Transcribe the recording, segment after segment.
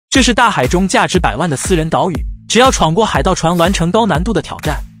这是大海中价值100万的私人岛屿，只要闯过海盗船，完成高难度的挑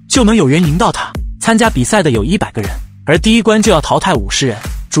战，就能有缘赢到它。参加比赛的有100个人，而第一关就要淘汰50人。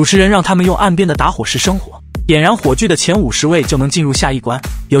主持人让他们用岸边的打火石生火，点燃火炬的前50位就能进入下一关。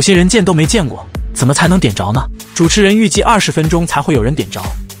有些人见都没见过，怎么才能点着呢？主持人预计20分钟才会有人点着，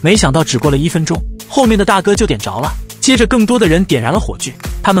没想到只过了1分钟，后面的大哥就点着了。接着更多的人点燃了火炬，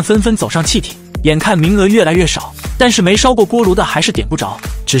他们纷纷走上汽艇，眼看名额越来越少，但是没烧过锅炉的还是点不着，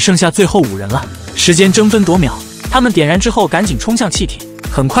只剩下最后5人了。时间争分夺秒，他们点燃之后赶紧冲向汽艇，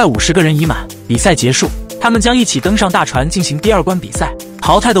很快50个人已满，比赛结束，他们将一起登上大船进行第2关比赛。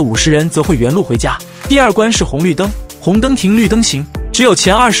淘汰的50人则会原路回家。第2关是红绿灯，红灯停，绿灯行，只有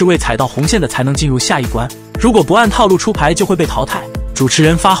前20位踩到红线的才能进入下一关，如果不按套路出牌就会被淘汰。主持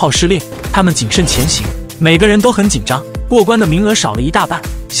人发号施令，他们谨慎前行，每个人都很紧张，过关的名额少了一大半。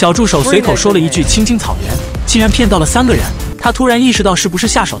小助手随口说了一句青青草原，竟然骗到了3个人，他突然意识到是不是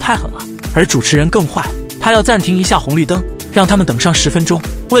下手太狠了。而主持人更坏，他要暂停一下红绿灯，让他们等上10分钟。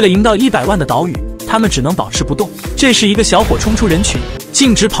为了赢到100万的岛屿，他们只能保持不动。这时一个小伙冲出人群，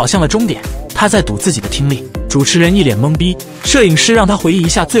径直跑向了终点，他在赌自己的听力。主持人一脸懵逼，摄影师让他回忆一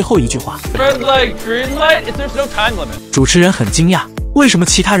下最后一句话。主持人很惊讶，为什么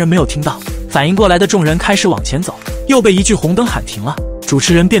其他人没有听到？反应过来的众人开始往前走，又被一句红灯喊停了。主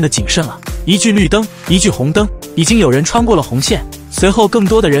持人变得谨慎了，一句绿灯，一句红灯，已经有人穿过了红线，随后更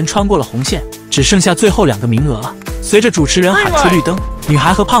多的人穿过了红线，只剩下最后2个名额了。随着主持人喊出绿灯，女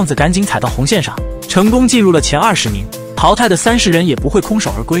孩和胖子赶紧踩到红线上，成功进入了前20名。淘汰的30人也不会空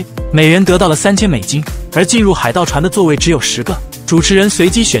手而归，每人得到了3000美金，而进入海盗船的座位只有10个。主持人随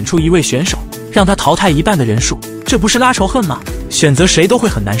机选出1位选手，让他淘汰一半的人数，这不是拉仇恨吗？选择谁都会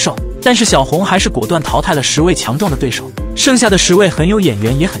很难受，但是小红还是果断淘汰了10位强壮的对手，剩下的10位很有眼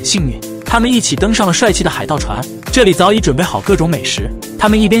缘也很幸运，他们一起登上了帅气的海盗船。这里早已准备好各种美食，他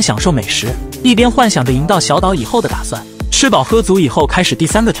们一边享受美食，一边幻想着赢到小岛以后的打算。吃饱喝足以后，开始第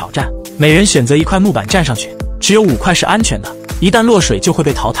3个挑战，每人选择1块木板站上去，只有5块是安全的，一旦落水就会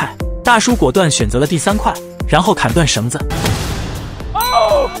被淘汰。大叔果断选择了第3块，然后砍断绳子，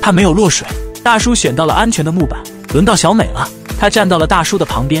他没有落水。大叔选到了安全的木板，轮到小美了，她站到了大叔的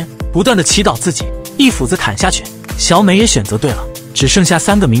旁边，不断的祈祷自己，一斧子砍下去。小美也选择对了，只剩下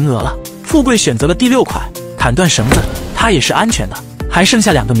3个名额了。富贵选择了第6块，砍断绳子，他也是安全的，还剩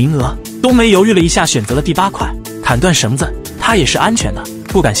下2个名额。冬梅犹豫了一下，选择了第8块，砍断绳子，他也是安全的，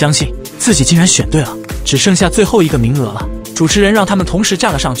不敢相信自己竟然选对了，只剩下最后1个名额了。主持人让他们同时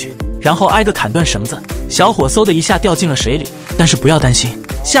站了上去，然后挨个砍断绳子。小伙嗖的一下掉进了水里，但是不要担心，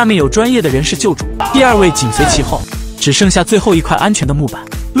下面有专业的人士救助。第2位紧随其后，只剩下最后1块安全的木板，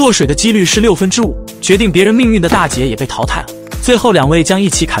落水的几率是5/6，决定别人命运的大姐也被淘汰了。最后2位将一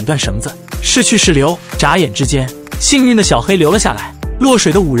起砍断绳子，是去是留，眨眼之间，幸运的小黑留了下来，落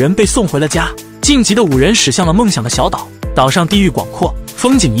水的5人被送回了家。晋级的5人驶向了梦想的小岛，岛上地域广阔，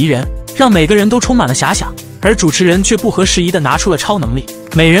风景宜人，让每个人都充满了遐想。而主持人却不合时宜地拿出了超能力，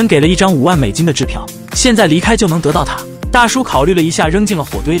每人给了1张5万美金的支票，现在离开就能得到它。大叔考虑了一下，扔进了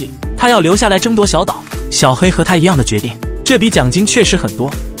火堆里，他要留下来争夺小岛。小黑和他一样的决定，这笔奖金确实很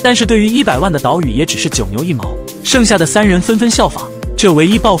多，但是对于100万的岛屿也只是9牛1毛。剩下的3人纷纷效仿，这唯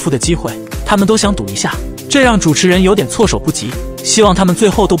一暴富的机会，他们都想赌一下，这让主持人有点措手不及，希望他们最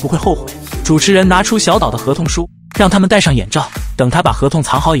后都不会后悔。主持人拿出小岛的合同书，让他们戴上眼罩，等他把合同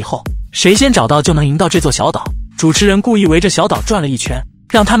藏好以后，谁先找到就能赢到这座小岛。主持人故意围着小岛转了一圈，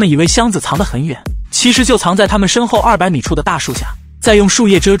让他们以为箱子藏得很远，其实就藏在他们身后200米处的大树下，再用树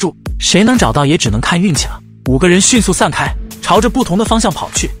叶遮住，谁能找到也只能看运气了。5个人迅速散开，朝着不同的方向跑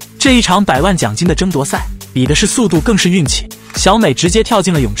去。这一场100万奖金的争夺赛，比的是速度更是运气。小美直接跳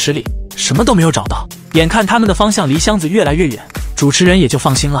进了泳池里，什么都没有找到。眼看他们的方向离箱子越来越远，主持人也就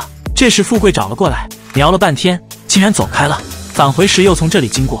放心了。这时富贵找了过来，瞄了半天，竟然走开了。返回时又从这里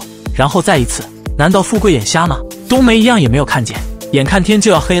经过，然后再一次，难道富贵眼瞎吗？冬梅一样也没有看见。眼看天就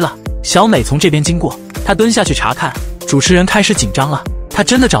要黑了，小美从这边经过，她蹲下去查看。主持人开始紧张了，他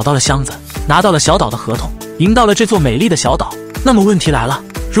真的找到了箱子，拿到了小岛的合同，赢到了这座美丽的小岛。那么问题来了，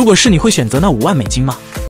如果是你会选择那5万美金吗？